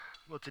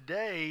Well,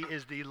 today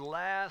is the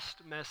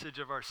last message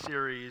of our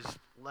series,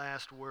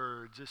 Last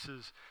Words. This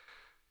is,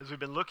 as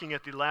we've been looking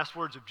at the last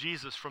words of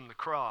Jesus from the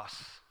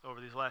cross over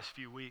these last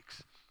few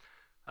weeks.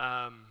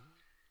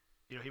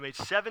 He made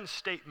 7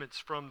 statements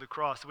from the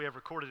cross that we have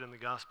recorded in the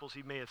Gospels.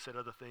 He may have said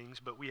other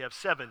things, but we have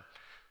 7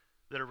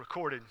 that are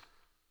recorded.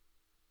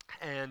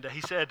 And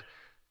he said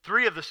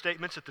 3 of the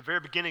statements at the very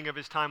beginning of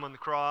his time on the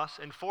cross,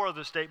 and 4 of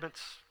the statements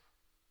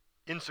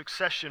in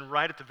succession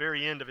right at the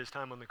very end of his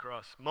time on the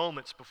cross,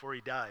 moments before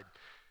he died.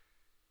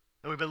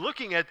 And we've been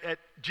looking at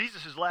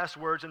Jesus' last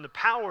words and the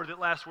power that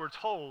last words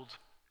hold,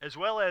 as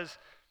well as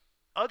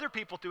other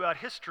people throughout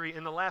history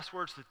and the last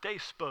words that they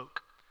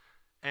spoke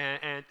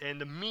and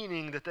the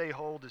meaning that they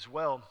hold as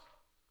well.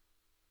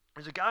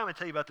 There's a guy I'm going to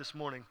tell you about this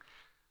morning.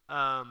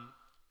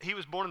 He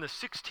was born in the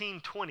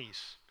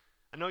 1620s.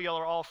 I know y'all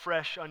are all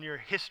fresh on your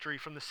history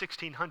from the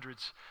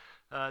 1600s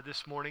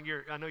this morning.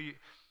 I know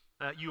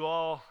you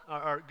all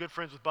are good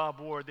friends with Bob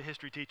Ward, the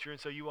history teacher, and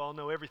so you all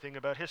know everything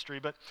about history.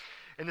 But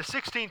in the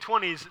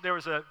 1620s, there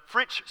was a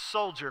French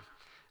soldier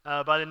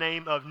by the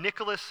name of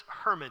Nicholas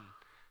Herman.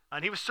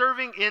 And he was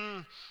serving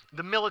in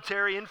the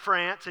military in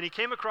France, and he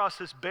came across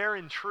this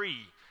barren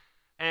tree.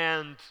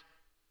 And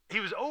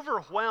he was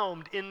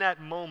overwhelmed in that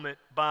moment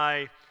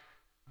by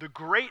the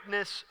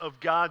greatness of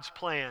God's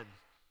plan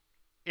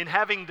in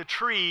having the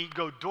tree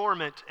go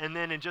dormant, and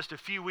then in just a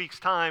few weeks'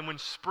 time, when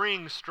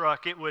spring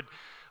struck, it would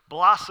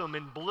blossom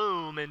and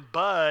bloom and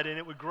bud, and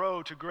it would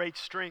grow to great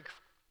strength.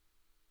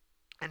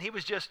 And he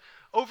was just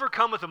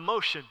overcome with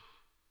emotion,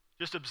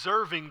 just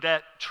observing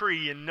that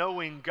tree and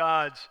knowing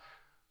God's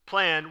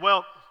plan.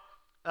 Well,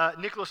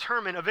 Nicholas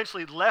Herman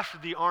eventually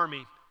left the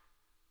army,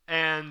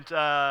 and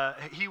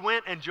he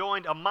went and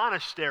joined a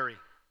monastery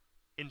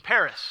in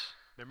Paris.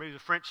 Remember, he was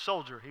a French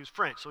soldier. He was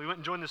French, so he went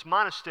and joined this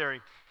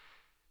monastery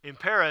in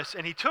Paris,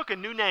 and he took a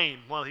new name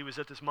while he was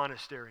at this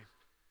monastery.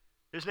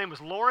 His name was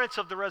Lawrence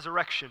of the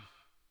Resurrection.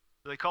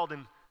 They called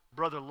him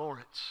Brother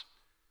Lawrence.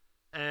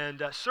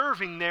 And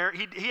serving there,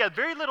 he had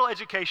very little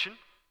education,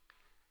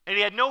 and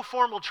he had no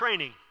formal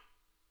training.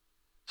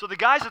 So the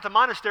guys at the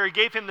monastery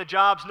gave him the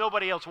jobs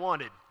nobody else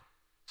wanted.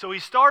 So he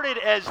started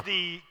as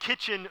the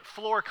kitchen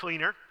floor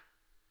cleaner,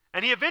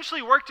 and he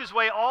eventually worked his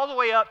way all the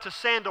way up to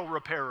sandal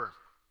repairer.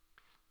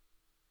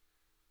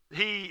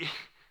 He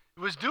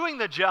was doing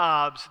the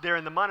jobs there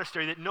in the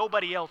monastery that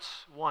nobody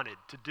else wanted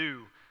to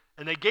do,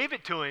 and they gave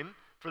it to him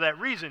for that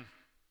reason.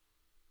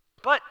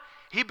 But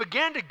he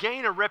began to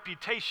gain a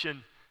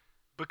reputation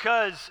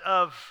because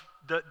of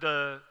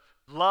the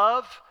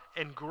love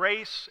and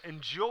grace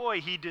and joy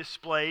he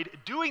displayed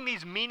doing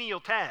these menial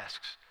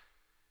tasks.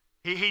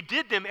 He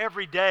did them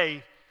every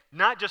day,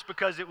 not just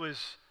because it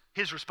was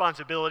his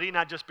responsibility,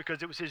 not just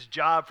because it was his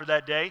job for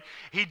that day.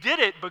 He did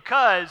it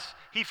because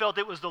he felt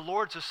it was the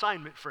Lord's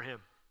assignment for him.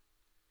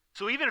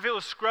 So even if it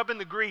was scrubbing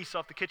the grease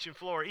off the kitchen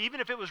floor, even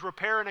if it was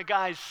repairing a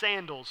guy's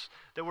sandals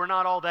that were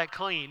not all that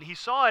clean, he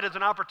saw it as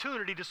an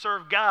opportunity to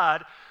serve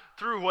God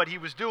through what he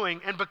was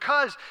doing. And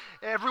because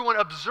everyone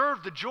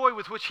observed the joy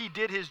with which he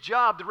did his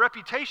job, the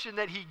reputation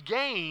that he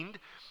gained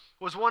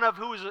was one of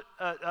who was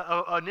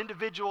an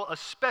individual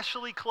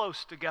especially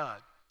close to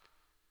God.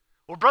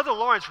 Well, Brother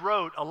Lawrence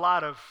wrote a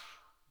lot of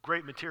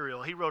great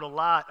material. He wrote a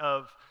lot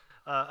of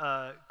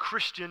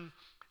Christian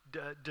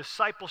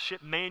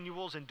discipleship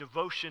manuals and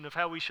devotion of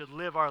how we should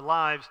live our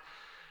lives.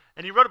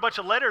 And he wrote a bunch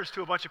of letters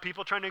to a bunch of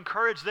people trying to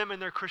encourage them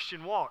in their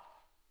Christian walk.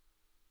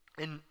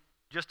 And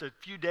just a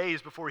few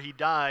days before he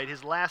died,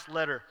 his last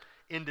letter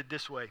ended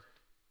this way: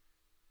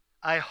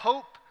 I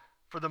hope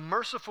for the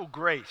merciful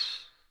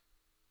grace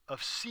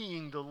of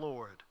seeing the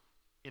Lord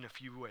in a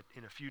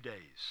few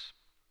days.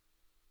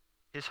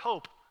 His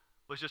hope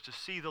was just to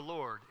see the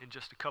Lord in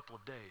just a couple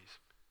of days.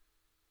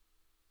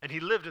 And he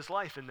lived his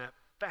life in that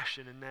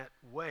fashion, in that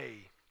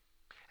way.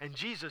 And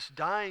Jesus,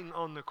 dying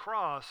on the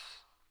cross,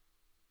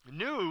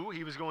 knew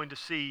he was going to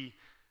see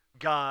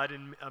God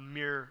in a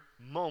mere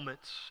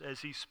moments,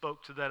 as he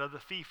spoke to that other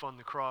thief on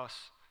the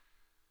cross.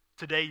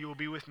 Today you will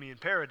be with me in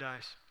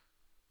paradise.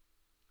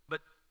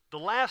 But the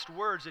last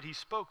words that he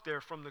spoke there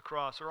from the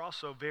cross are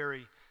also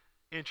very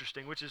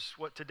interesting, which is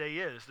what today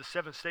is, the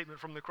 7th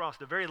statement from the cross,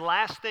 the very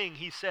last thing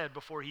he said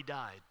before he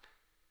died.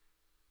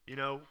 You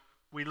know,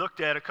 we looked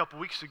at a couple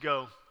weeks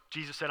ago,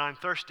 Jesus said, I'm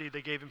thirsty.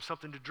 They gave him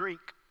something to drink.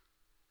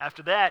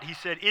 After that, he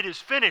said, it is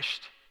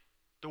finished.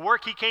 The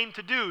work he came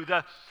to do,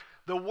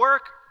 the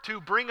work to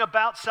bring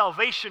about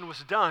salvation was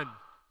done.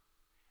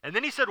 And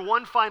then he said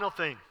one final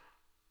thing.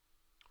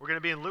 We're going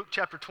to be in Luke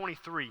chapter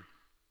 23.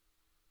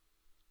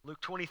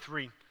 Luke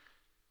 23.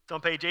 It's on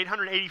page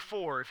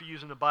 884 if you're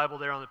using the Bible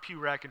there on the pew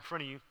rack in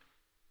front of you.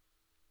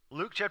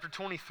 Luke chapter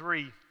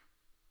 23,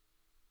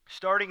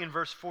 starting in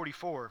verse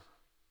 44.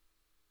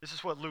 This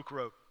is what Luke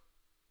wrote.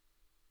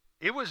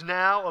 It was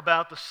now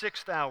about the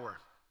 6th hour,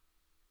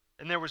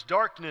 and there was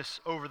darkness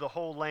over the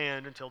whole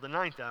land until the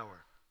 9th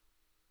hour.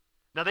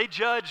 Now they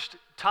judged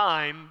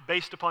time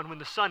based upon when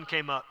the sun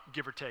came up,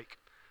 give or take.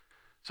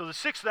 So the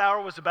 6th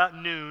hour was about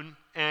noon,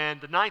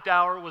 and the 9th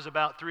hour was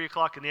about 3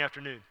 o'clock in the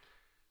afternoon.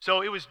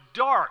 So it was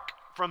dark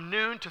from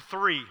noon to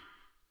 3,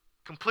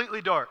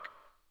 completely dark.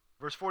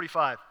 Verse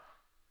 45,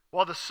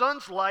 while the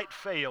sun's light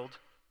failed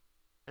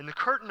and the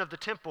curtain of the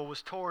temple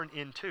was torn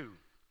in two.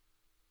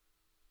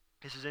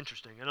 This is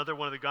interesting. Another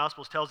one of the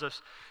Gospels tells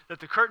us that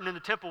the curtain in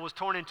the temple was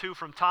torn in two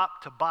from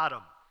top to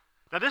bottom.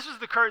 Now, this is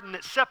the curtain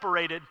that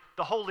separated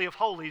the Holy of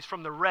Holies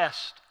from the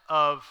rest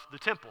of the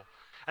temple.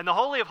 And the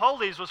Holy of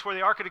Holies was where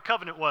the Ark of the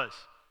Covenant was.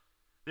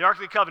 The Ark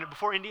of the Covenant,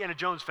 before Indiana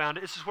Jones found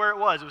it, this is where it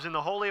was. It was in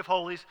the Holy of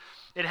Holies.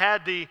 It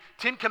had the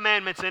 10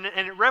 Commandments in it,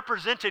 and it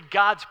represented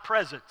God's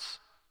presence.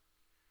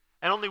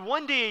 And only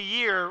one day a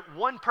year,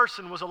 one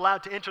person was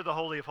allowed to enter the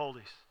Holy of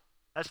Holies.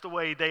 That's the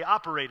way they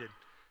operated.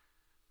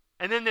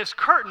 And then this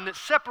curtain that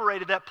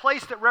separated that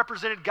place that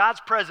represented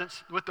God's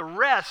presence with the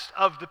rest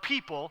of the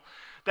people,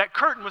 that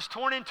curtain was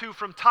torn in two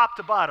from top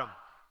to bottom.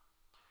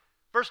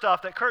 First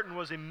off, that curtain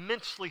was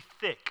immensely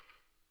thick.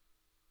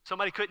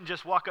 Somebody couldn't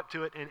just walk up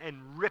to it and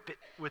rip it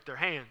with their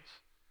hands.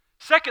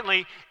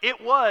 Secondly,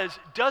 it was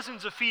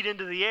dozens of feet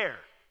into the air.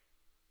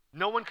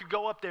 No one could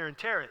go up there and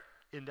tear it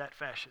in that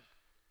fashion.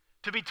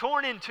 To be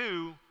torn in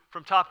two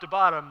from top to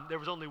bottom, there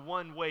was only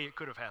one way it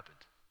could have happened.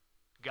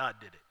 God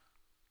did it.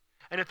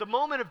 And at the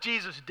moment of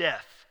Jesus'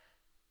 death,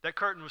 that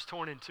curtain was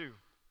torn in two,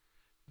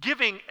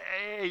 giving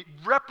a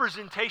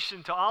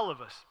representation to all of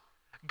us.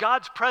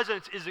 God's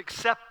presence is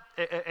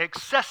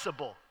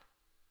accessible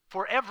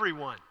for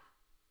everyone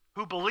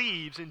who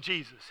believes in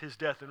Jesus, his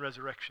death and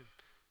resurrection.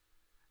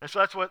 And so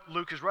that's what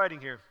Luke is writing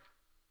here.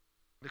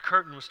 The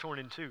curtain was torn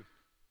in two.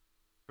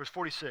 Verse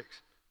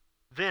 46,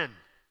 then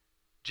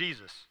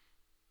Jesus,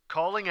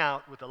 calling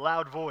out with a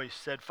loud voice,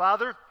 said,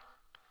 Father,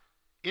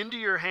 into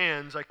your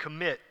hands I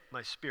commit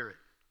my spirit.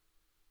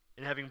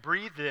 And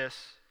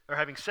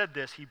having said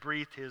this, he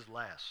breathed his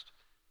last.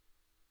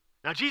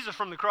 Now, Jesus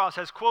from the cross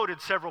has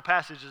quoted several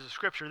passages of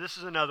Scripture. This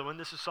is another one.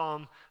 This is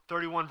Psalm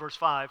 31, verse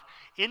 5.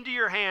 Into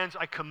your hands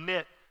I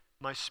commit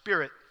my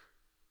spirit.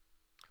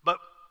 But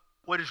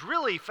what is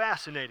really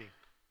fascinating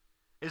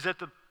is that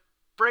the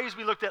phrase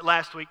we looked at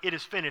last week, it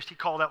is finished, he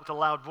called out with a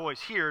loud voice.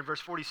 Here in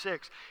verse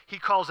 46, he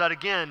calls out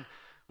again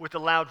with a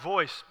loud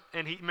voice.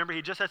 And remember,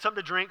 he just had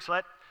something to drink, so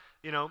that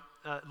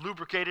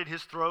lubricated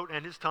his throat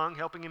and his tongue,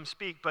 helping him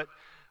speak. But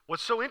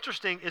what's so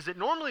interesting is that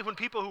normally when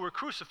people who were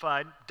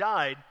crucified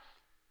died,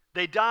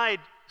 they died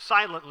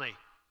silently,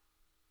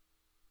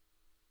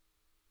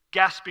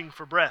 gasping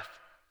for breath,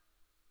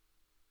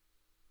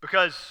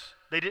 because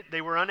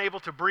they were unable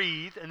to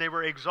breathe and they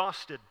were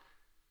exhausted.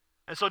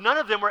 And so none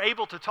of them were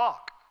able to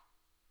talk.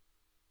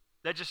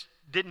 That just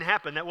didn't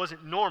happen. That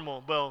wasn't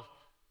normal. Well,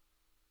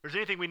 if there's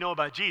anything we know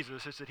about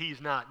Jesus, it's that he's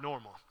not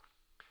normal.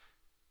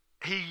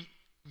 He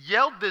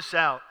yelled this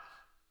out,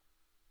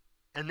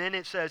 and then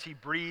it says he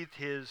breathed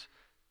his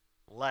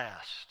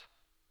last.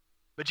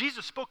 But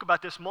Jesus spoke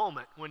about this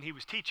moment when he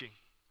was teaching.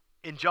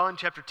 In John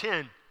chapter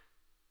 10,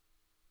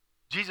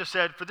 Jesus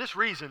said, for this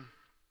reason,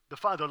 the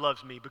Father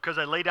loves me, because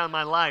I lay down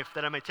my life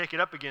that I may take it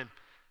up again.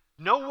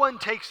 No one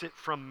takes it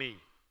from me,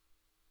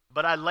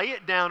 but I lay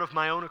it down of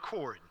my own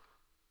accord.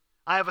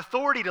 I have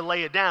authority to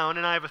lay it down,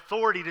 and I have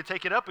authority to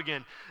take it up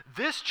again.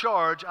 This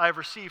charge I have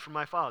received from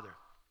my Father.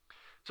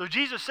 So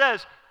Jesus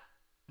says,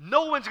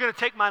 no one's going to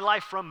take my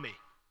life from me.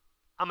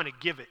 I'm going to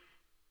give it.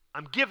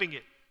 I'm giving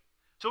it.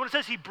 So when it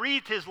says he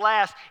breathed his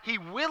last, he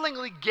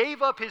willingly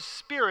gave up his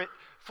spirit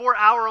for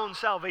our own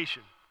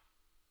salvation.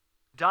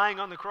 Dying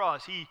on the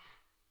cross, he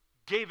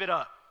gave it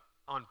up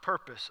on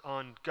purpose,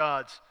 on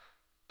God's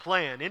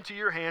plan. Into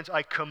your hands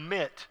I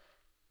commit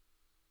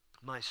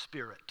my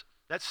spirit.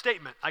 That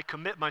statement, I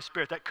commit my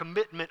spirit, that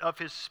commitment of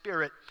his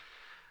spirit,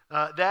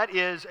 that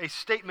is a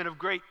statement of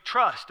great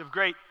trust, of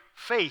great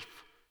faith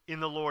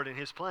in the Lord and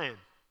his plan.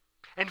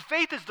 And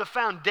faith is the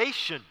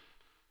foundation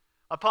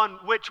upon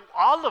which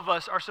all of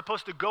us are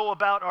supposed to go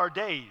about our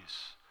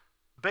days,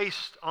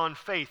 based on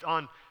faith,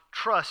 on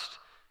trust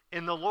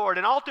in the Lord.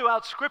 And all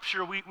throughout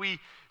Scripture, we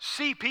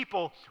see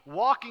people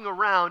walking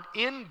around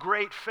in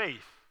great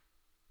faith.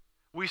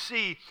 We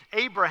see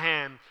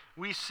Abraham,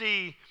 we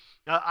see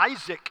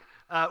Isaac,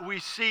 we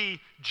see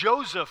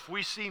Joseph,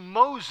 we see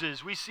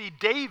Moses, we see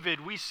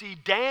David, we see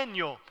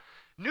Daniel.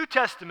 New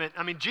Testament,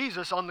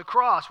 Jesus on the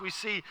cross. We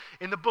see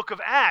in the book of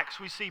Acts,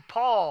 we see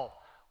Paul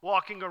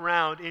walking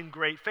around in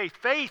great faith.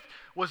 Faith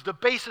was the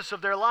basis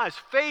of their lives.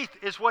 Faith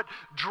is what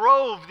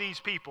drove these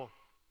people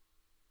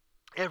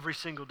every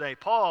single day.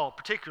 Paul,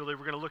 particularly,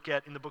 we're going to look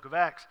at in the book of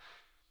Acts,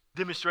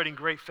 demonstrating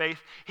great faith.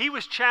 He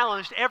was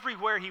challenged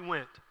everywhere he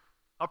went.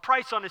 A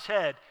price on his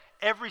head,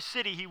 every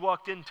city he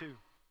walked into.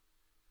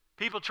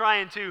 People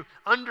trying to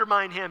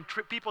undermine him,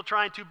 people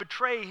trying to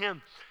betray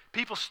him,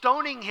 people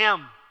stoning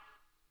him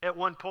at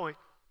one point,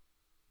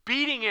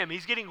 beating him.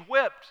 He's getting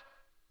whipped,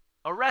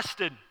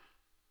 arrested.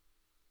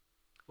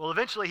 Well,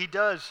 eventually he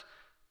does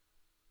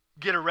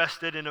get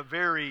arrested in a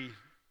very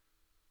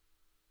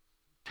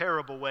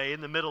terrible way.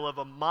 In the middle of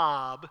a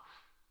mob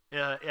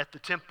at the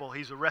temple,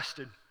 he's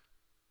arrested.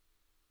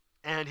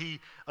 And he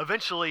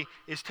eventually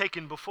is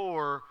taken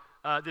before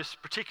this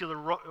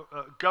particular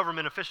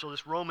government official,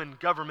 this Roman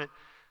government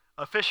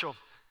official.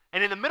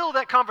 And in the middle of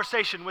that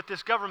conversation with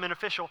this government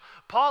official,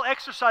 Paul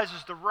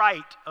exercises the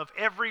right of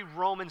every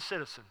Roman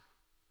citizen.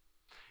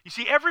 You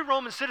see, every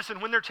Roman citizen,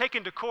 when they're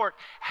taken to court,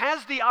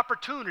 has the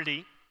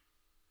opportunity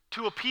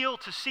to appeal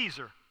to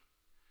Caesar,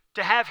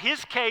 to have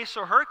his case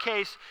or her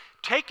case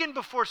taken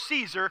before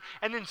Caesar,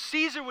 and then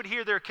Caesar would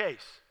hear their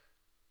case.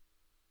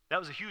 That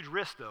was a huge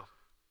risk, though,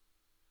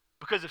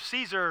 because if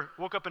Caesar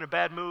woke up in a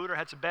bad mood or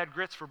had some bad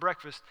grits for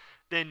breakfast,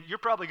 then you're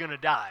probably going to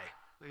die,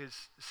 because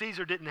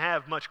Caesar didn't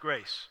have much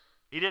grace.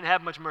 He didn't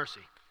have much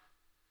mercy.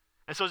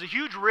 And so it's a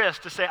huge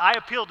risk to say, I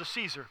appeal to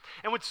Caesar.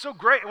 And what's so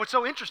great, what's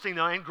so interesting,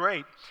 though, and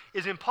great,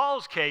 is in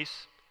Paul's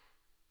case,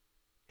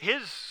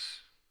 his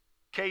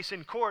case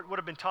in court would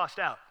have been tossed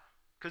out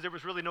because there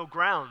was really no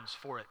grounds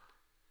for it.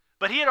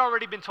 But he had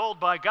already been told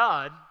by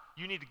God,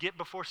 you need to get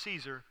before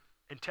Caesar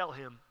and tell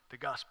him the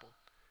gospel.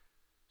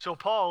 So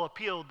Paul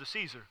appealed to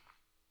Caesar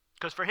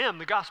because for him,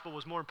 the gospel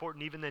was more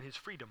important even than his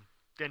freedom,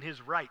 than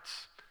his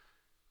rights.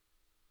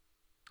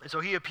 And so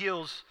he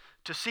appeals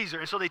to Caesar.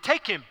 And so they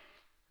take him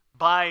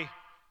by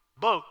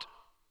boat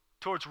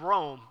towards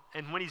Rome.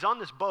 And when he's on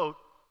this boat,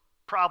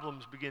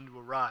 problems begin to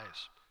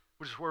arise,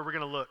 which is where we're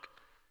going to look.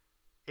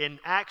 In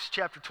Acts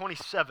chapter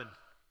 27,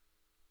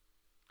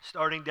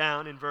 starting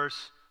down in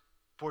verse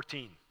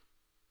 14.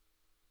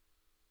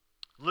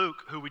 Luke,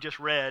 who we just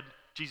read,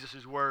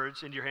 Jesus'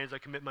 words, into your hands I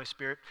commit my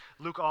spirit.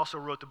 Luke also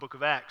wrote the book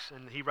of Acts,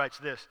 and he writes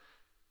this.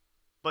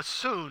 But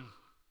soon,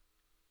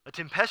 a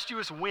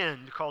tempestuous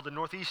wind called the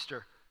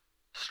northeaster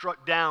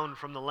struck down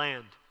from the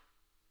land.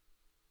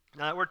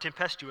 Now that word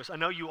tempestuous, I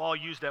know you all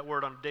use that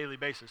word on a daily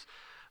basis,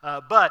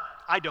 but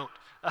I don't.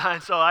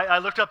 And so I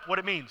looked up what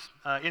it means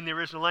in the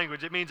original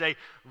language. It means a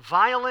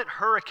violent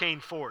hurricane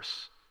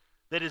force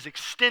that is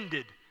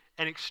extended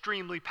and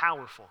extremely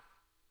powerful.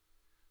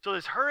 So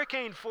this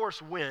hurricane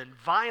force wind,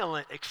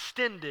 violent,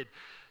 extended,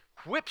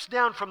 whips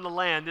down from the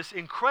land. This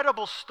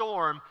incredible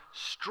storm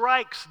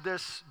strikes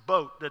this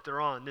boat that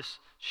they're on, this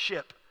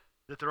ship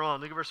that they're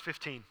on. Look at verse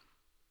 15.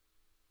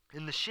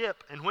 In the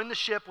ship, and when the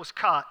ship was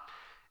caught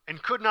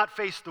and could not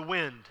face the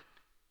wind,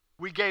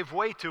 we gave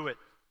way to it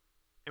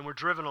and were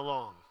driven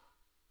along.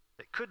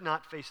 It could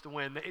not face the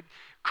wind. It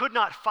could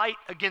not fight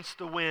against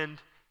the wind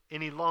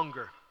any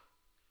longer.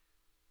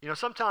 You know,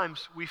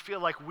 sometimes we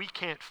feel like we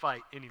can't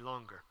fight any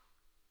longer,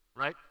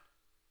 right?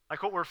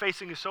 Like what we're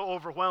facing is so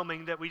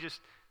overwhelming that we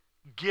just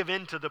give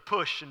in to the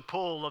push and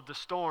pull of the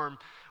storm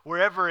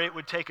wherever it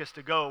would take us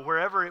to go,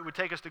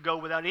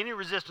 without any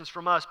resistance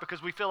from us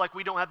because we feel like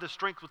we don't have the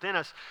strength within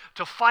us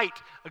to fight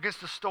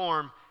against the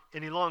storm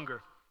any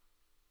longer.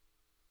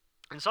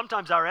 And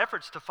sometimes our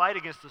efforts to fight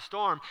against the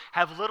storm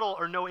have little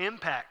or no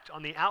impact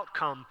on the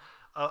outcome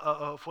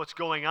of what's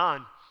going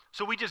on.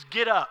 So we just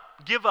give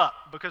up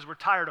because we're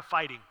tired of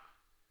fighting.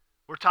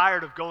 We're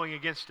tired of going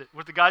against it.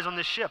 With the guys on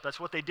this ship, that's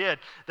what they did.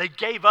 They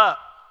gave up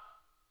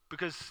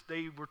because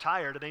they were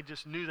tired and they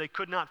just knew they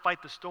could not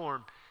fight the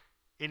storm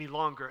any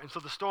longer. And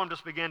so the storm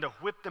just began to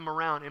whip them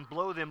around and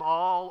blow them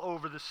all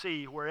over the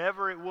sea,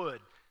 wherever it would.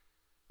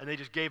 And they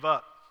just gave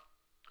up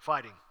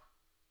fighting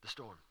the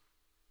storm.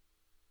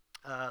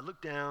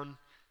 Look down.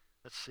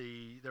 Let's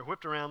see. They're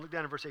whipped around. Look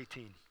down at verse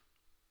 18.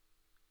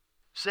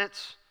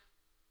 Since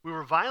we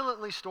were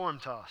violently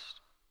storm-tossed,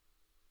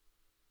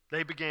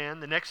 they began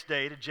the next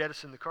day to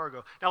jettison the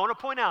cargo. Now, I want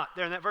to point out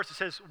there in that verse, it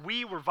says,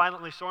 we were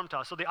violently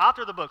storm-tossed. So the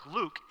author of the book,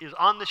 Luke, is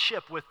on the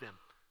ship with them.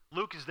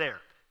 Luke is there.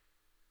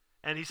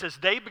 And he says,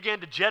 they began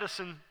to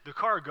jettison the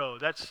cargo.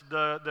 That's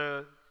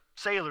the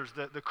sailors,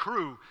 the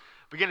crew,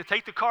 began to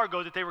take the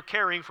cargo that they were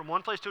carrying from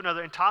one place to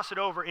another and toss it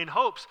over in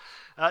hopes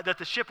that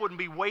the ship wouldn't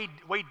be weighed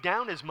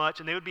down as much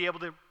and they would be able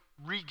to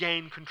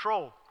regain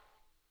control.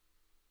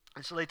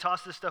 And so they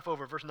tossed this stuff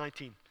over, verse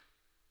 19.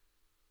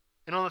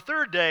 And on the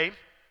third day,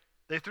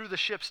 they threw the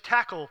ship's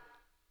tackle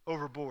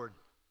overboard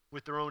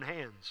with their own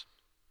hands.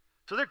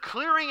 So they're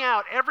clearing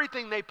out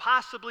everything they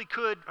possibly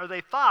could, or they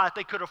thought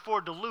they could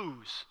afford to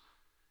lose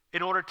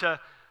in order to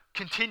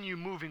continue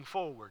moving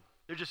forward.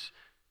 They're just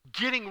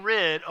getting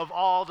rid of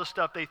all the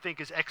stuff they think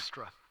is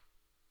extra.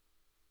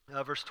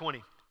 Verse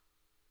 20.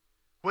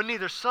 When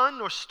neither sun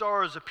nor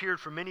stars appeared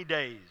for many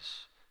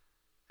days,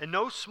 and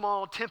no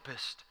small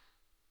tempest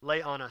lay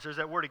on us. There's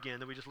that word again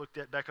that we just looked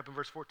at back up in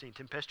verse 14.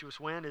 Tempestuous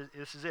wind,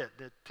 this is it.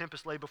 The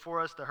tempest lay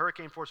before us, the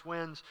hurricane force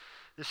winds,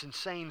 this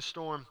insane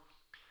storm.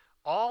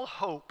 All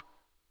hope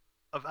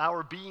of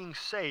our being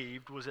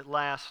saved was at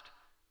last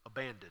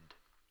abandoned.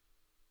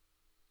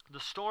 The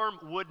storm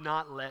would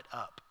not let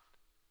up.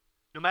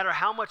 No matter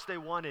how much they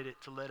wanted it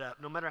to let up,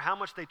 no matter how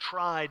much they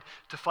tried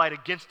to fight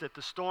against it,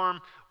 the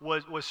storm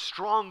was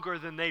stronger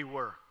than they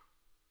were.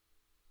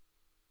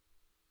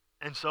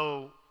 And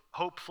so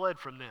hope fled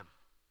from them.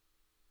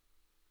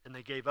 And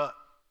they gave up.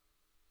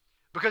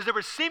 Because there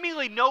was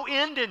seemingly no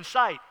end in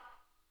sight.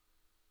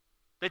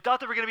 They thought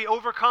they were going to be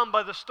overcome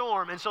by the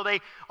storm, and so they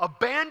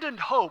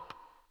abandoned hope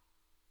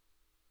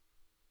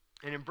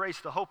and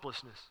embraced the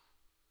hopelessness.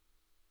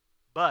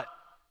 But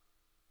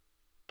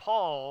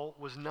Paul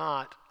was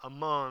not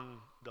among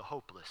the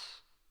hopeless.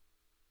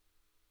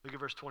 Look at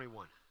verse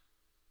 21.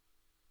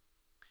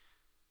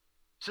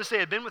 Since they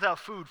had been without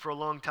food for a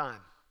long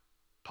time,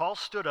 Paul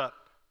stood up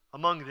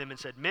among them and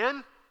said,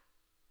 "Men,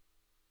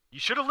 you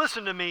should have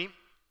listened to me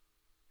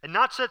and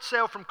not set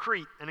sail from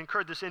Crete and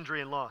incurred this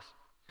injury and loss."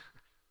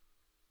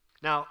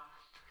 Now,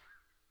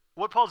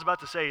 what Paul's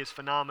about to say is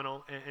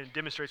phenomenal and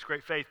demonstrates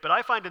great faith, but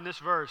I find in this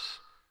verse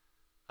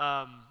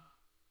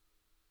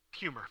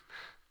humor.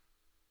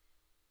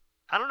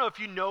 I don't know if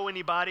you know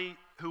anybody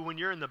who, when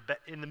you're in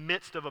the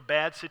midst of a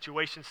bad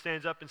situation,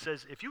 stands up and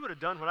says, "If you would have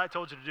done what I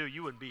told you to do,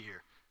 you wouldn't be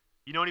here."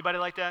 You know anybody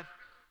like that?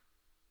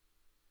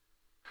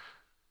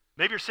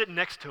 Maybe you're sitting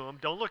next to them.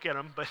 Don't look at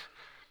them, but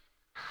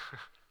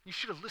you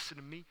should have listened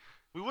to me.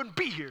 We wouldn't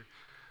be here.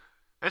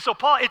 And so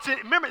Paul,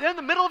 remember, they're in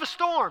the middle of a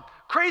storm.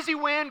 Crazy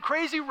wind,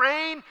 crazy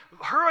rain,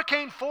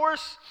 hurricane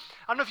force.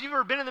 I don't know if you've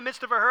ever been in the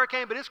midst of a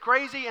hurricane, but it's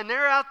crazy. And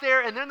they're out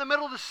there, and they're in the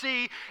middle of the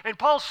sea, and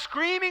Paul's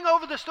screaming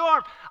over the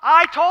storm,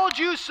 "I told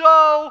you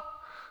so."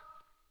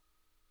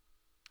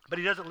 But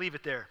he doesn't leave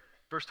it there.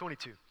 Verse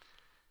 22.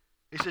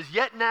 He says,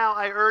 "Yet now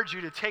I urge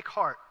you to take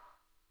heart,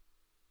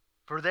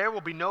 for there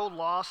will be no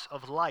loss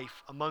of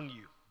life among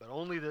you, but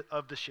only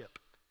of the ship.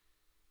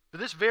 For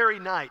this very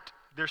night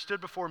there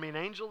stood before me an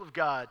angel of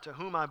God, to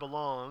whom I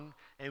belong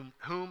and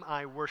whom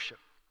I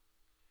worship."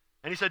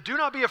 And he said, "Do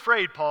not be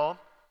afraid, Paul.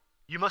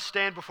 You must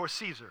stand before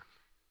Caesar.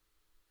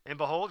 And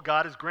behold,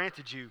 God has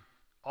granted you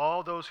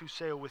all those who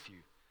sail with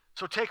you.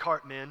 So take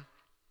heart, men,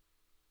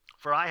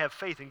 for I have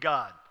faith in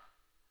God,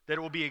 that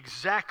it will be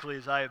exactly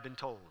as I have been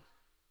told.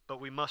 But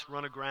we must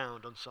run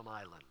aground on some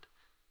island."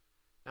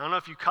 Now, I don't know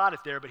if you caught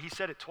it there, but he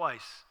said it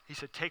twice. He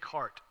said, "Take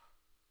heart."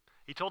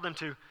 He told them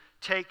to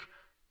take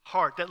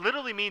heart. That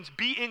literally means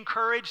be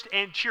encouraged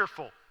and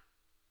cheerful.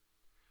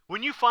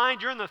 When you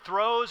find you're in the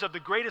throes of the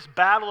greatest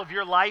battle of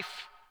your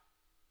life,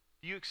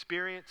 do you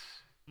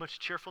experience much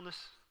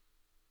cheerfulness?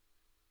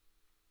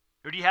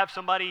 Or do you have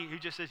somebody who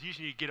just says, "You just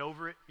need to get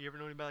over it"? You ever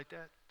know anybody like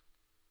that?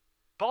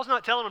 Paul's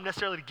not telling them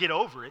necessarily to get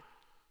over it.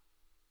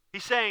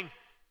 He's saying,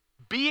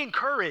 be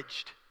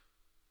encouraged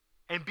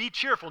and be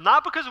cheerful.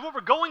 Not because of what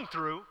we're going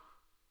through,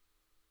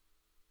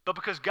 but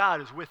because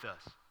God is with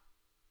us.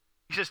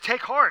 He says,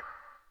 take heart.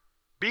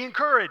 Be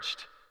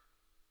encouraged.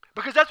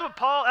 Because that's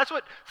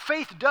what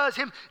faith does.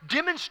 Him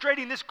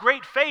demonstrating this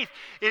great faith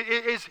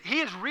is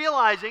he is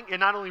realizing, and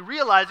not only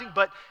realizing,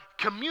 but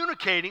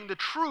communicating the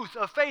truth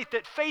of faith,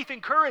 that faith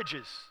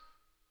encourages.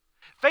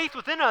 Faith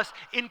within us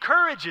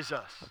encourages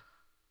us.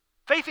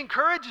 Faith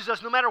encourages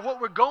us no matter what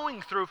we're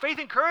going through. Faith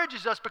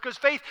encourages us because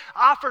faith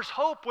offers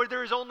hope where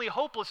there is only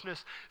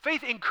hopelessness.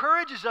 Faith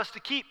encourages us to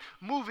keep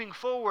moving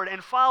forward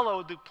and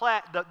follow the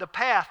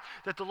path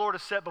that the Lord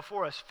has set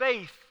before us.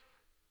 Faith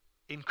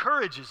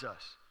encourages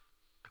us.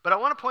 But I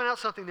want to point out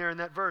something there in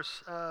that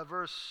verse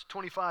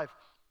 25.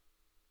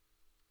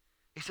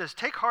 He says,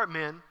 take heart,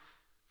 men,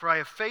 for I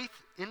have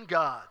faith in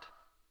God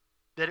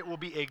that it will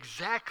be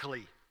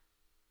exactly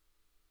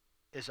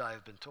as I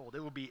have been told.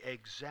 It will be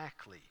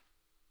exactly.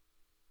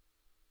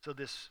 So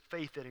this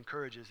faith that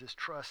encourages, this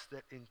trust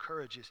that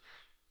encourages,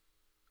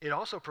 it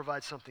also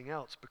provides something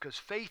else, because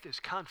faith is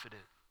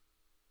confident.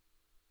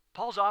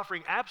 Paul's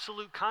offering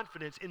absolute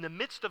confidence in the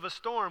midst of a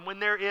storm when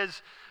there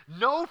is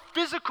no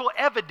physical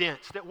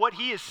evidence that what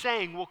he is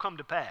saying will come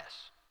to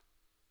pass.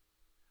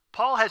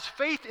 Paul has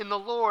faith in the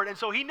Lord, and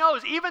so he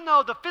knows even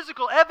though the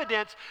physical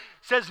evidence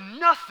says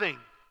nothing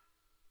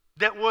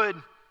that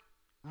would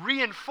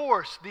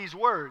reinforce these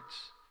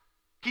words,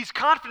 he's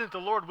confident the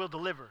Lord will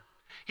deliver.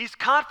 He's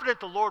confident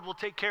the Lord will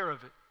take care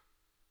of it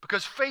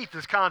because faith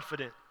is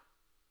confident.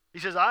 He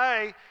says,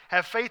 I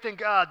have faith in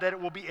God that it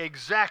will be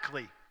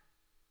exactly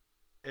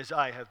as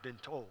I have been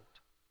told.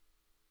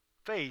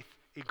 Faith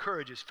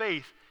encourages.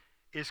 Faith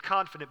is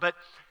confident. But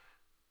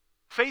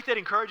faith that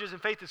encourages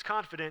and faith is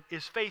confident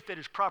is faith that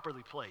is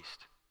properly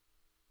placed.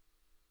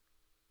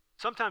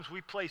 Sometimes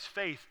we place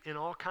faith in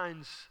all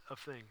kinds of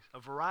things, a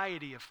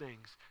variety of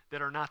things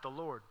that are not the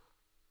Lord.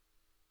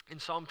 In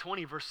Psalm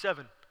 20, verse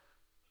 7,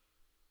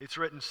 it's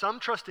written,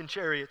 some trust in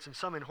chariots and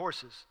some in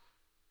horses,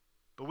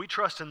 but we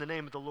trust in the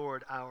name of the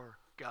Lord our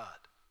God.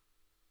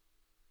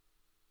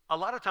 A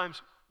lot of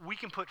times we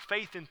can put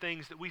faith in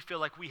things that we feel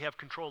like we have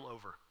control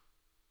over.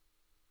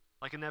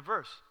 Like in that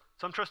verse,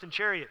 some trust in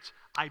chariots.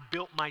 I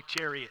built my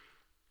chariot.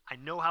 I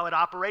know how it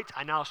operates.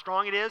 I know how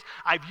strong it is.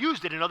 I've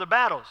used it in other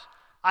battles.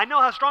 I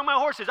know how strong my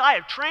horse is. I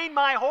have trained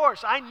my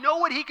horse. I know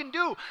what he can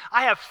do.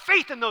 I have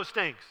faith in those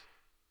things.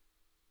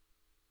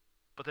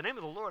 But the name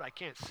of the Lord I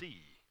can't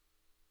see.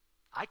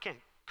 I can't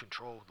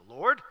control the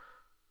Lord.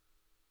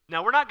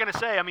 Now, we're not going to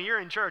say, you're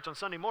in church on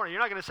Sunday morning.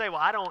 You're not going to say, well,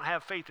 I don't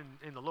have faith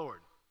in the Lord.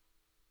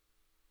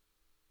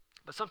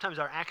 But sometimes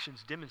our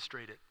actions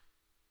demonstrate it.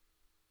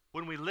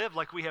 When we live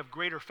like we have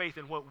greater faith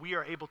in what we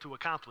are able to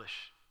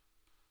accomplish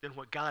than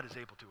what God is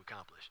able to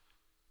accomplish.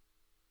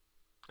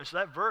 And so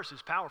that verse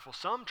is powerful.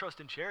 Some trust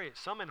in chariots,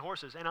 some in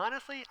horses. And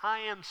honestly, I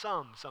am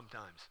some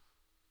sometimes.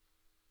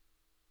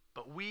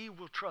 But we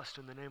will trust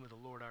in the name of the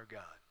Lord our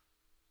God.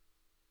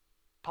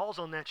 Paul's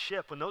on that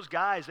ship. When those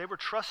guys, they were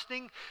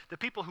trusting the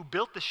people who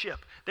built the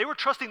ship. They were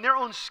trusting their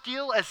own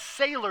skill as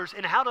sailors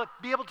in how to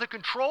be able to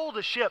control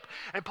the ship.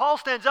 And Paul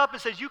stands up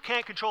and says, you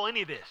can't control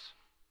any of this.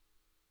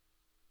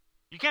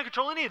 You can't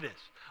control any of this.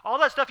 All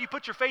that stuff you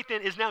put your faith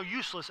in is now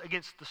useless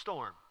against the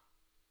storm.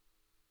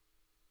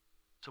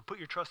 So put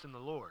your trust in the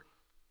Lord,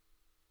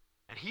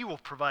 and he will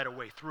provide a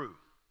way through.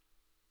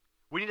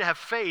 We need to have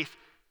faith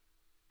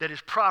that is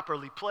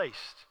properly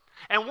placed.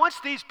 And once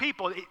these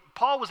people,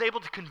 Paul was able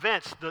to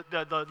convince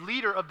the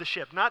leader of the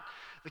ship, not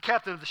the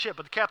captain of the ship,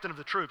 but the captain of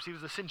the troops. He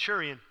was the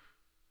centurion.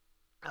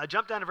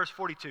 Jump down to verse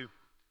 42.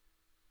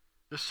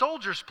 The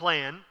soldiers'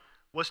 plan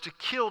was to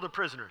kill the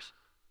prisoners,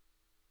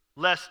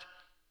 lest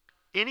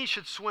any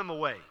should swim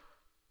away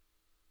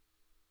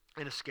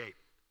and escape.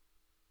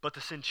 But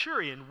the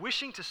centurion,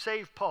 wishing to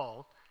save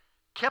Paul,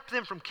 kept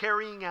them from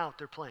carrying out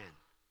their plan.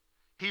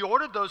 He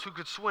ordered those who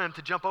could swim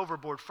to jump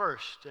overboard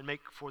first and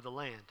make for the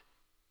land,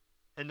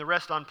 and the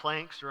rest on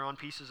planks or on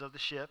pieces of the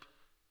ship.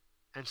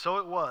 And so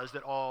it was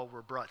that all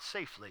were brought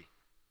safely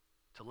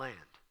to land.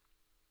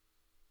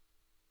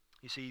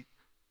 You see,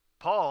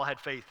 Paul had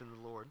faith in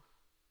the Lord.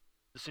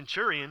 The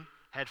centurion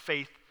had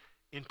faith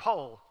in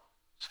Paul's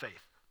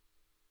faith.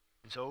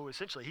 And so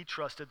essentially he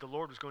trusted the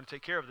Lord was going to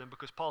take care of them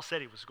because Paul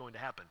said it was going to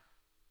happen.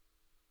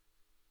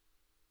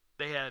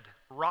 They had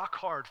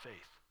rock-hard faith.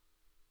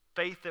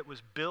 Faith that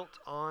was built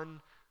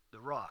on the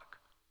rock.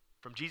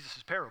 From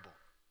Jesus' parable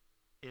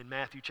in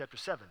Matthew chapter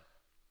 7.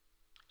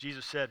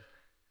 Jesus said,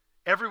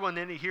 everyone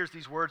then who hears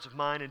these words of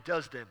mine and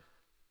does them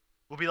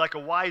will be like a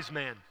wise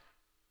man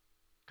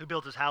who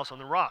built his house on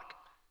the rock.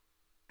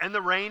 And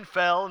the rain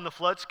fell, and the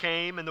floods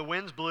came, and the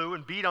winds blew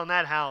and beat on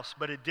that house,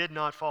 but it did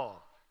not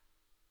fall,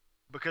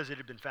 because it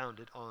had been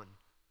founded on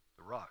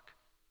the rock.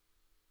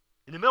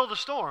 In the middle of the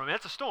storm,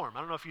 that's a storm. I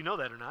don't know if you know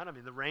that or not. I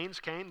mean, the rains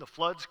came, the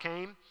floods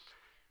came,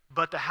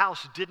 but the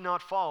house did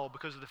not fall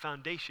because of the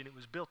foundation it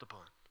was built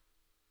upon.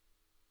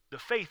 The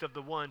faith of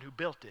the one who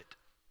built it.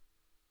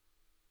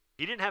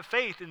 He didn't have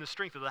faith in the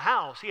strength of the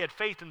house. He had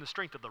faith in the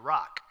strength of the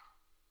rock.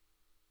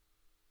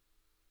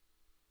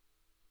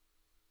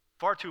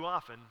 Far too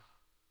often,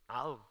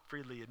 I'll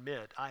freely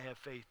admit, I have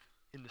faith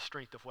in the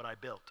strength of what I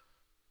built,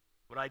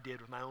 what I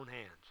did with my own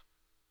hands.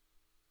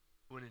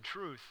 When in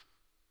truth,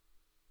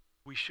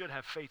 we should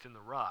have faith in the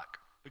rock.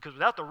 Because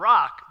without the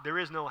rock, there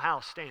is no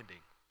house standing.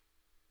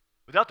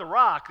 Without the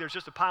rock, there's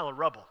just a pile of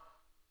rubble.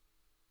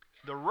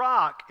 The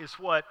rock is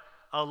what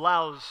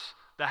allows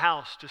the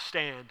house to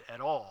stand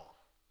at all.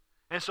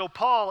 And so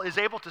Paul is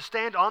able to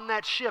stand on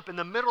that ship in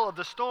the middle of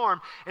the storm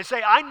and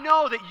say, I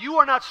know that you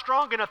are not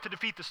strong enough to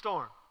defeat the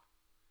storm.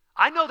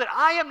 I know that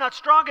I am not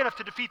strong enough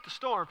to defeat the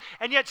storm.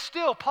 And yet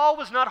still, Paul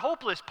was not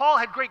hopeless. Paul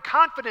had great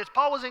confidence.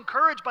 Paul was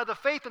encouraged by the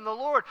faith in the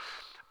Lord.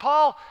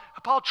 Paul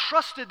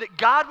trusted that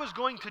God was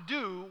going to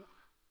do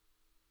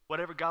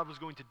whatever God was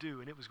going to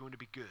do, and it was going to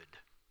be good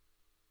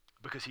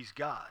because he's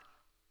God.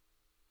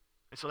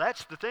 And so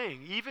that's the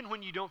thing. Even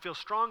when you don't feel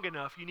strong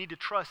enough, you need to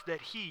trust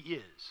that he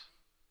is.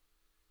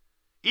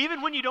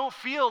 Even when you don't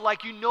feel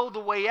like you know the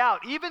way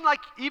out, even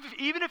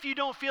if you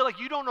don't feel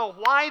like you don't know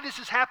why this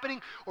is happening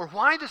or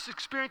why this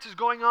experience is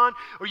going on,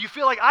 or you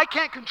feel like I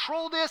can't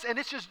control this and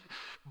it's just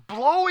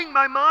blowing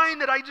my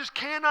mind that I just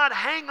cannot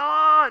hang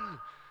on.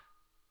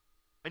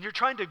 And you're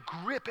trying to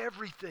grip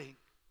everything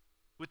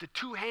with the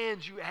two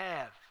hands you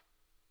have.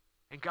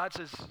 And God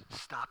says,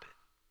 stop it.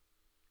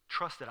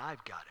 Trust that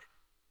I've got it.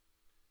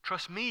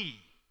 Trust me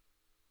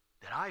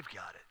that I've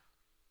got it.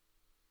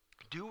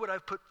 Do what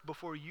I've put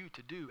before you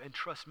to do and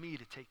trust me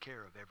to take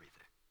care of everything.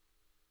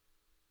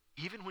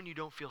 Even when you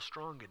don't feel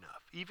strong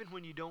enough, even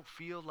when you don't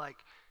feel like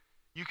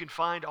you can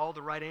find all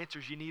the right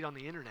answers you need on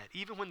the internet,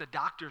 even when the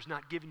doctor's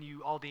not giving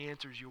you all the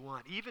answers you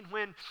want, even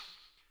when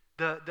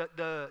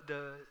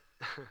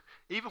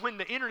even when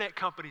the internet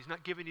company's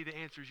not giving you the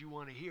answers you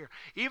want to hear,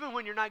 even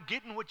when you're not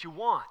getting what you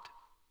want,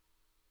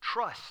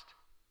 trust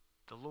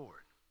the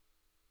Lord.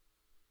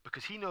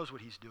 Because he knows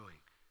what he's doing.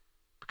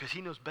 Because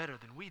he knows better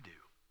than we do.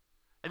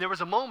 And there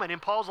was a moment in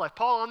Paul's life,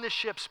 Paul on this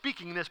ship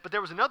speaking this, but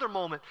there was another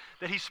moment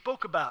that he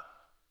spoke about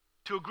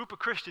to a group of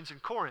Christians in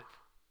Corinth.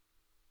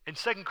 In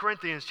 2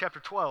 Corinthians chapter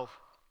 12,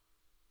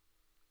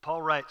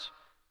 Paul writes,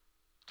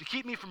 to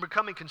keep me from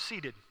becoming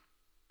conceited,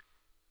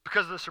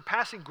 because of the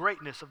surpassing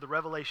greatness of the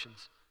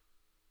revelations,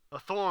 a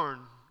thorn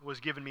was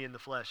given me in the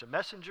flesh, a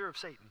messenger of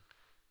Satan,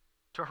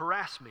 to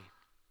harass me,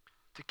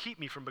 to keep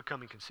me from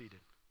becoming conceited.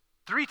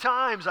 3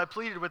 times I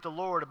pleaded with the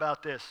Lord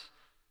about this,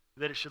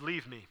 that it should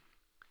leave me.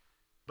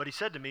 But he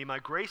said to me, my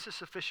grace is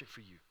sufficient for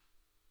you,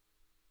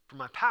 for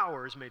my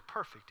power is made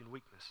perfect in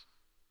weakness.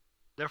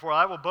 Therefore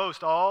I will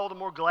boast all the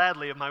more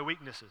gladly of my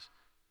weaknesses,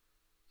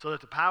 so that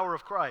the power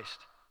of Christ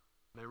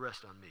may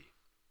rest on me.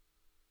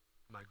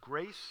 My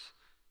grace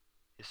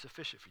is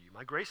sufficient for you.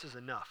 My grace is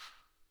enough.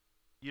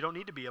 You don't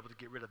need to be able to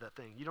get rid of that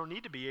thing. You don't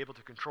need to be able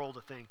to control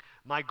the thing.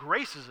 My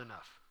grace is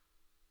enough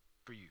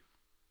for you.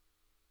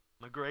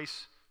 My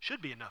grace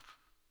should be enough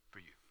for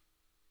you.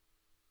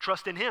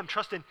 Trust in him.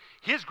 Trust in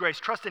his grace.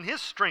 Trust in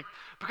his strength.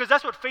 Because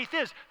that's what faith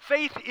is.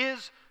 Faith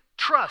is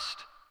trust.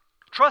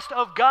 Trust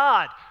of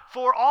God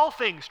for all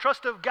things.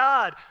 Trust of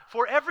God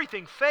for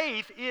everything.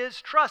 Faith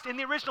is trust. In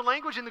the original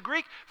language, in the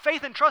Greek,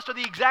 faith and trust are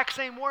the exact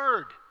same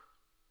word.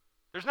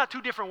 There's not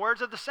two different words,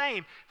 they're the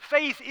same.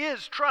 Faith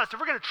is trust. If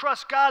we're going to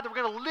trust God, then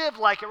we're going to live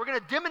like it. We're going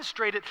to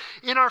demonstrate it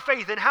in our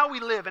faith, in how we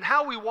live, and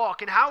how we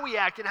walk, and how we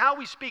act, and how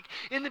we speak,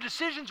 in the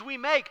decisions we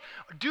make.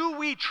 Do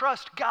we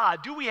trust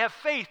God? Do we have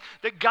faith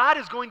that God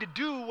is going to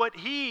do what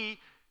He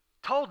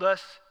told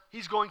us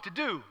He's going to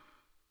do?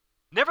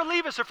 Never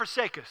leave us or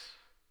forsake us.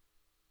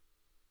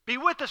 Be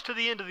with us to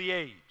the end of the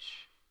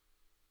age.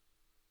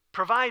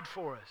 Provide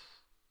for us.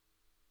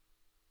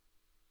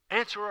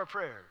 Answer our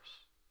prayers.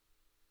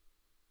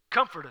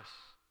 Comfort us,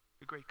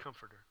 the great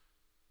comforter.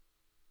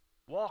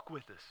 Walk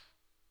with us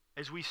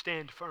as we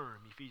stand firm,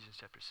 Ephesians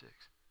chapter 6.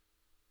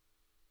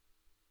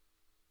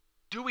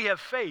 Do we have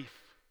faith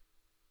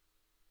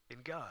in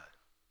God?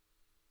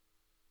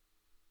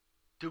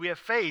 Do we have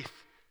faith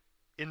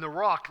in the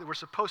rock that we're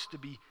supposed to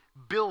be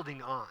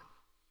building on?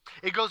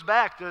 It goes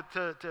back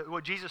to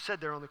what Jesus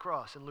said there on the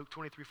cross in Luke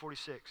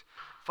 23:46.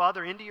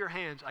 Father, into your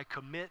hands I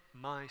commit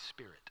my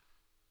spirit.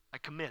 I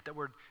commit. That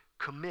word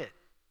commit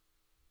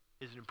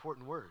is an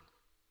important word.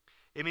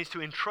 It means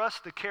to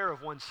entrust the care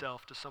of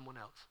oneself to someone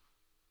else.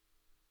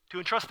 To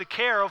entrust the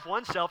care of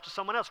oneself to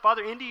someone else.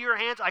 Father, into your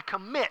hands I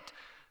commit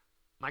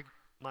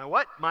my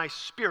what? My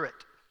spirit.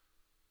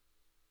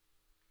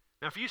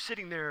 Now, for you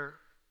sitting there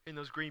in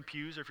those green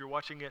pews, or if you're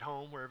watching at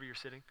home, wherever you're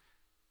sitting,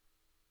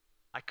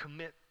 I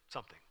commit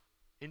something.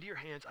 Into your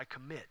hands I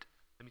commit.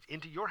 That means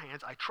into your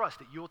hands I trust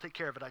that you will take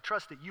care of it. I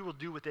trust that you will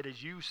do with it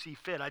as you see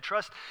fit. I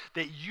trust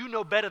that you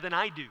know better than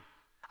I do.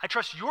 I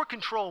trust your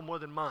control more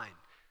than mine.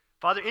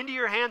 Father, into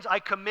your hands I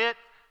commit.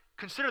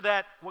 Consider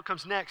that, what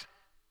comes next,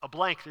 a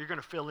blank that you're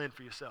going to fill in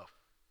for yourself.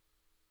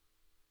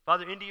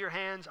 Father, into your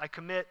hands I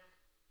commit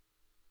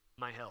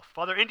my health.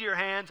 Father, into your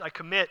hands I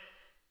commit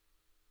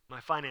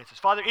my finances.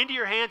 Father, into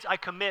your hands I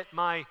commit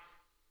my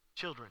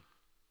children.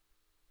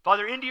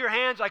 Father, into your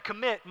hands I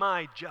commit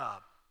my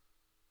job.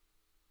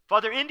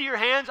 Father, into your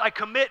hands I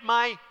commit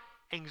my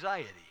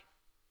anxiety.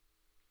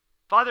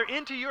 Father,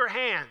 into your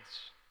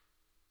hands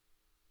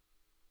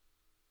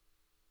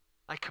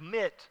I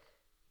commit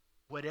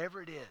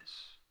whatever it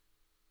is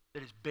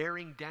that is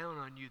bearing down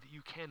on you that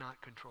you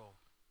cannot control.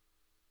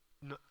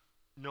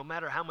 No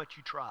matter how much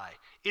you try.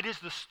 It is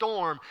the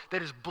storm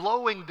that is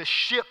blowing the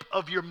ship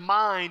of your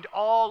mind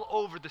all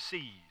over the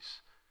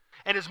seas.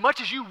 And as much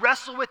as you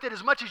wrestle with it,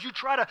 as much as you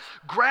try to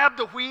grab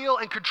the wheel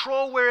and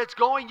control where it's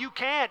going, you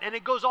can't. And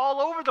it goes all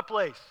over the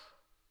place.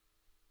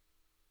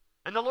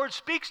 And the Lord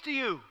speaks to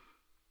you.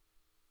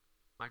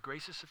 My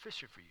grace is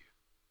sufficient for you.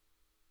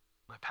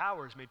 My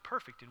power is made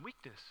perfect in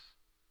weakness.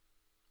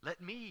 Let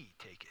me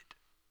take it.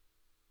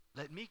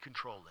 Let me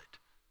control it.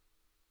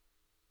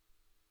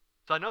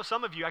 So I know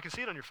some of you, I can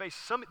see it on your face,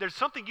 there's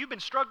something you've been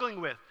struggling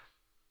with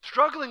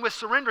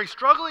surrendering,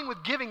 struggling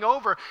with giving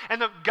over.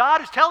 And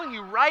God is telling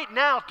you right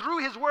now through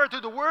His word,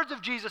 through the words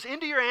of Jesus,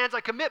 into your hands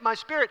I commit my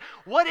spirit.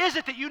 What is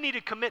it that you need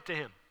to commit to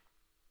Him?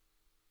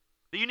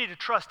 That you need to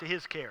trust to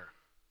His care.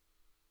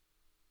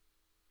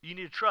 You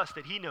need to trust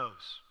that He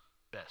knows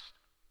best.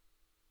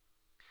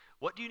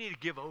 What do you need to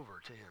give over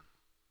to Him?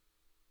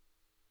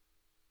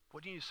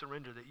 What do you need to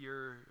surrender that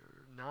you're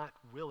not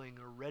willing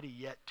or ready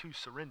yet to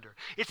surrender?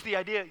 It's the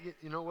idea,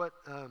 you know what?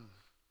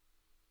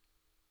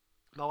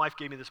 My wife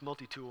gave me this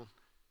multi-tool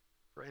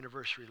for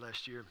anniversary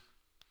last year.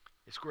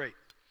 It's great.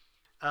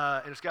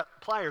 And it's got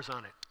pliers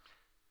on it.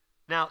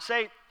 Now,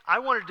 say I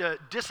wanted to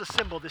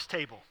disassemble this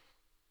table,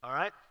 all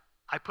right?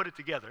 I put it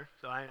together.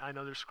 So I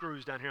know there's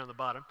screws down here on the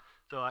bottom.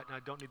 So I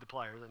don't need the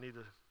pliers. I need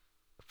the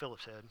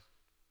Phillips head.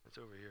 It's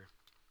over here.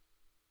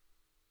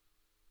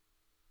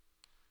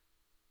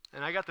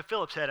 And I got the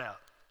Phillips head out.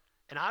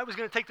 And I was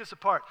going to take this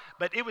apart,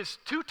 but it was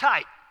too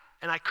tight,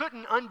 and I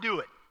couldn't undo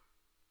it.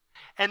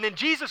 And then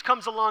Jesus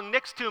comes along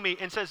next to me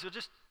and says, well,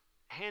 just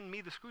hand me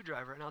the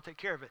screwdriver, and I'll take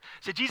care of it. I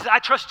said, Jesus, I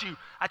trust you.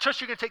 I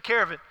trust you're going to take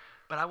care of it,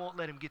 but I won't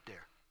let him get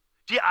there.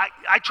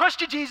 I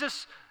trust you,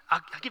 Jesus.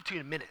 I'll give it to you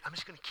in a minute. I'm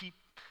just going to keep.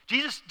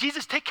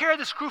 Jesus, take care of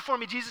the screw for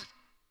me, Jesus,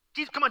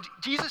 come on,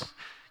 Jesus.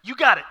 You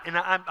got it. And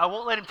I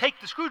won't let him take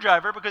the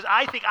screwdriver because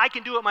I think I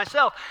can do it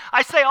myself.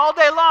 I say all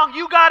day long,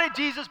 you got it,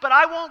 Jesus, but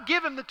I won't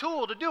give him the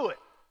tool to do it.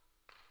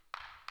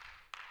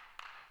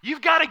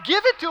 You've got to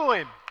give it to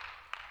him.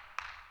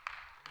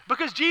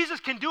 Because Jesus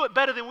can do it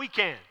better than we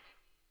can.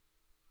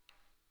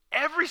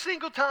 Every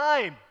single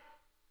time.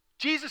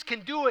 Jesus can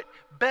do it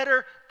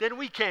better than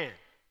we can.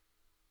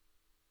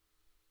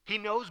 He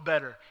knows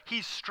better.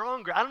 He's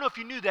stronger. I don't know if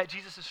you knew that.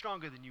 Jesus is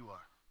stronger than you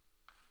are.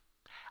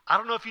 I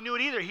don't know if you knew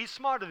it either. He's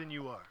smarter than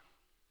you are.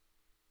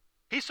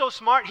 He's so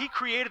smart, he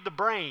created the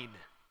brain.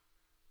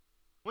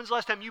 When's the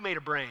last time you made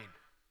a brain?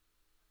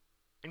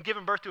 And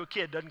giving birth to a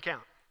kid doesn't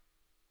count.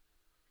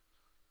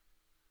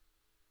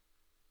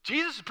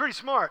 Jesus is pretty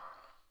smart.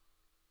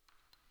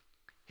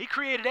 He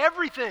created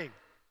everything.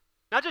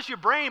 Not just your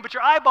brain, but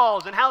your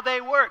eyeballs and how they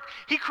work.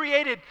 He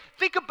created,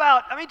 think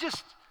about,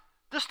 just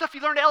the stuff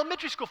you learned in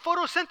elementary school,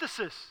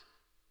 photosynthesis.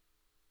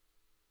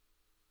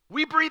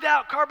 We breathe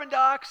out carbon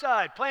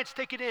dioxide. Plants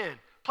take it in.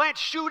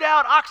 Plants shoot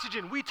out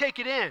oxygen. We take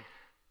it in.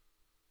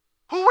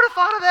 Who would have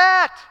thought of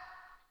that?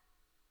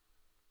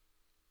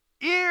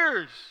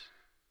 Ears.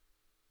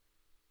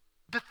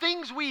 The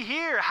things we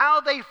hear,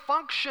 how they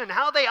function,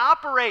 how they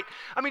operate.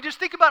 I mean, just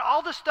think about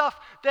all the stuff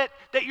that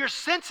your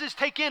senses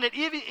take in at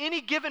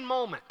any given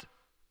moment.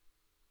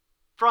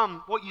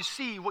 From what you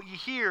see, what you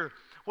hear,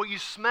 what you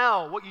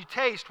smell, what you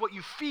taste, what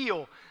you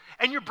feel.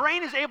 And your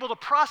brain is able to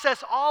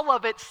process all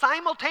of it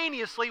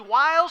simultaneously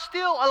while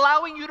still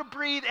allowing you to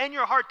breathe and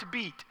your heart to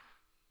beat.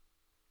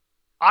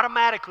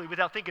 Automatically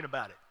without thinking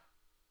about it.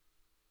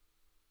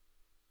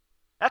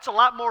 That's a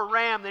lot more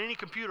RAM than any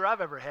computer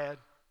I've ever had.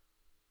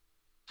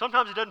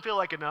 Sometimes it doesn't feel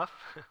like enough,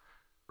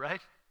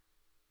 right?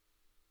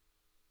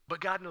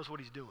 But God knows what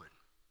he's doing.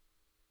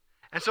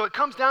 And so it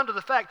comes down to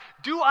the fact,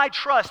 do I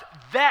trust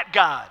that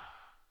God?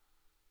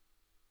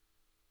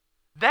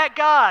 That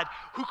God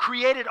who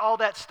created all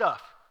that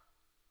stuff.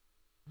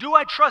 Do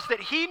I trust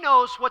that he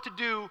knows what to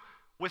do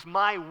with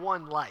my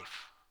one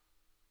life?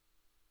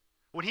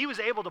 When he was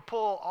able to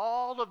pull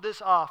all of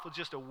this off with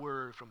just a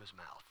word from his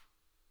mouth.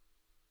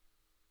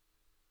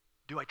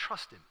 Do I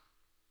trust him?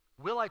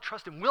 Will I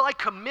trust him? Will I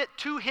commit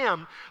to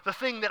him the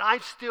thing that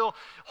I'm still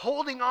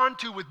holding on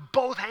to with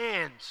both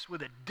hands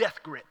with a death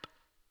grip?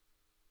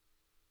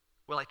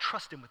 Will I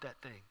trust him with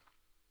that thing?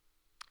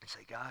 And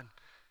say, God,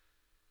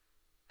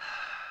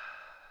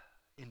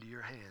 into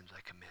your hands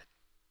I commit.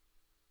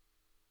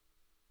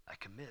 I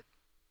commit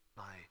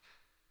my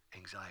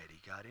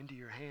anxiety. God, into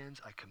your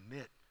hands I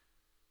commit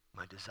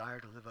my desire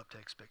to live up to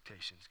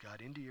expectations.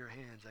 God, into your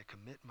hands I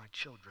commit my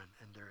children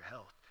and their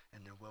health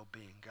and their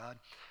well-being. God,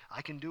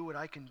 I can do what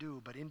I can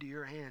do, but into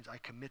your hands I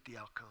commit the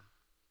outcome.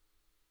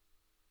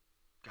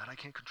 God, I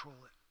can't control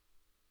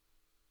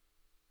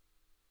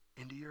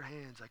it. Into your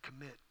hands I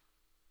commit.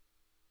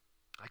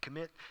 I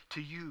commit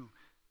to you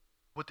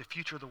what the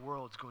future of the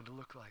world is going to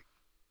look like.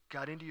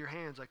 God, into your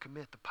hands I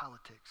commit the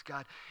politics.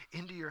 God,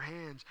 into your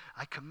hands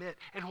I commit.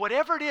 And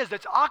whatever it is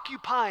that's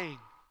occupying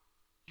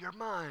your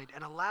mind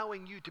and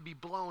allowing you to be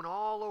blown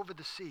all over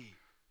the sea,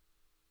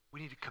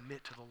 we need to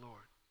commit to the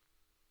Lord.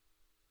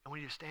 And we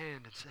need to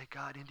stand and say,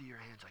 God, into your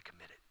hands I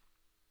commit it.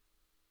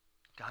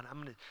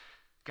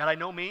 God, I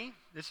know me.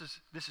 This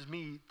is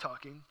me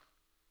talking.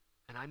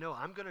 And I know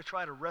I'm going to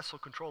try to wrestle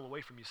control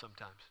away from you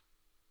sometimes.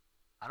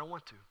 I don't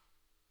want to,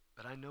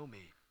 but I know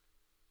me.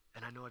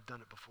 And I know I've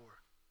done it before.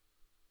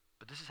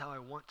 But this is how I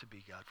want to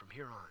be, God, from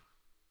here on.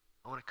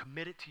 I want to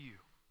commit it to you.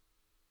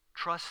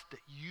 Trust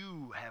that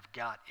you have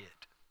got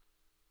it.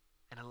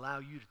 And allow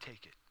you to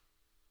take it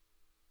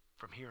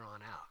from here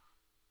on out.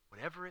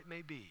 Whatever it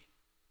may be,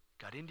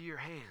 God, into your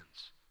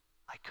hands,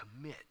 I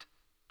commit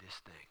this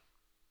thing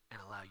and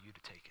allow you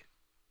to take it.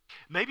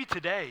 Maybe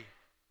today,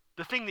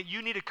 the thing that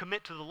you need to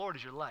commit to the Lord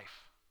is your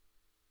life.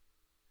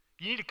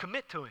 You need to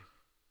commit to him.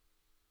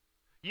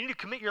 You need to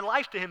commit your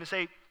life to him and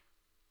say,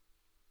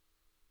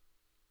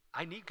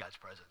 I need God's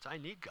presence. I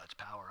need God's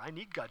power. I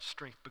need God's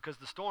strength because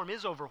the storm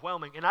is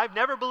overwhelming. And I've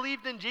never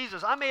believed in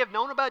Jesus. I may have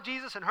known about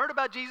Jesus and heard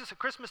about Jesus at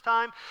Christmas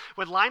time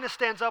when Linus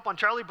stands up on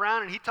Charlie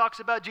Brown and he talks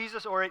about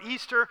Jesus, or at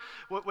Easter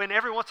when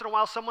every once in a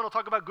while someone will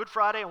talk about Good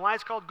Friday and why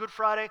it's called Good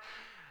Friday.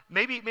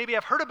 Maybe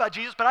I've heard about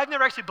Jesus, but I've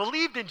never actually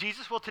believed in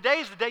Jesus. Well, today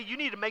is the day you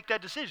need to make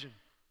that decision.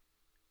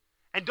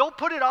 And don't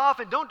put it off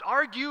and don't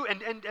argue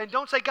and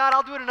don't say, God,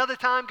 I'll do it another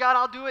time. God,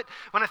 I'll do it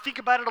when I think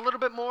about it a little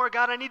bit more.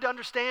 God, I need to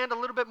understand a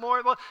little bit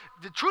more. Well,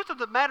 the truth of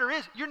the matter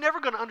is you're never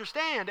going to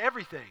understand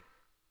everything.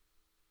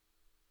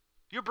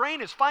 Your brain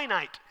is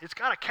finite. It's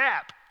got a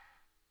cap.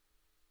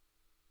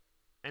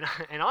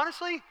 And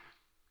honestly,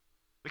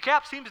 the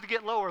cap seems to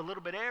get lower a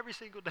little bit every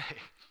single day.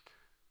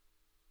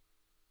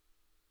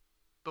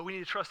 But we need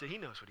to trust that he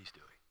knows what he's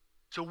doing.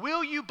 So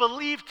will you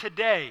believe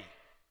today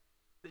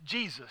that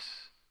Jesus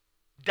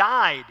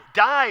died,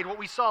 what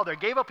we saw there,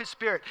 gave up his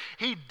spirit.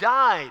 He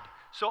died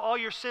so all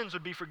your sins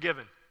would be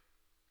forgiven.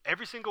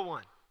 Every single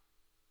one.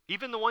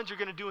 Even the ones you're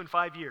going to do in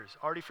 5 years,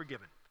 already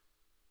forgiven.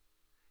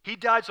 He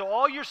died so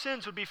all your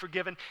sins would be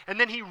forgiven, and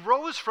then he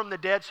rose from the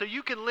dead so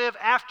you can live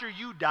after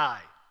you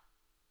die.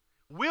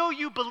 Will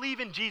you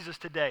believe in Jesus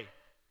today?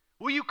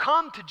 Will you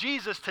come to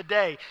Jesus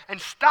today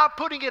and stop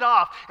putting it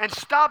off and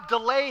stop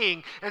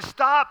delaying and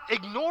stop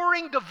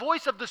ignoring the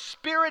voice of the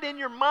Spirit in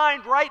your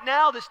mind right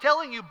now that's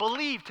telling you,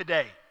 believe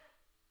today.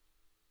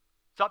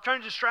 Stop trying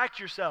to distract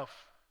yourself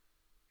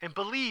and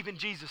believe in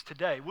Jesus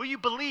today. Will you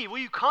believe? Will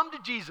you come to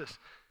Jesus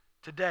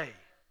today?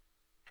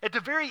 At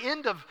the very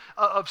end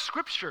of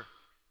Scripture,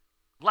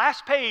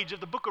 last page of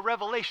the book of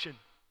Revelation,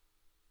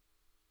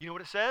 you know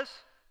what it says?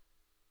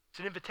 It's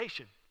an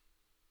invitation.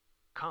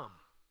 Come.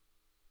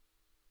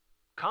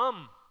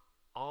 Come,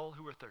 all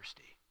who are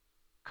thirsty,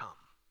 come.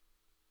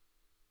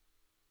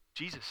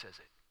 Jesus says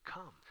it,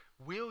 come.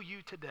 Will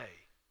you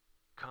today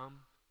come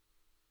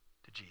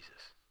to Jesus?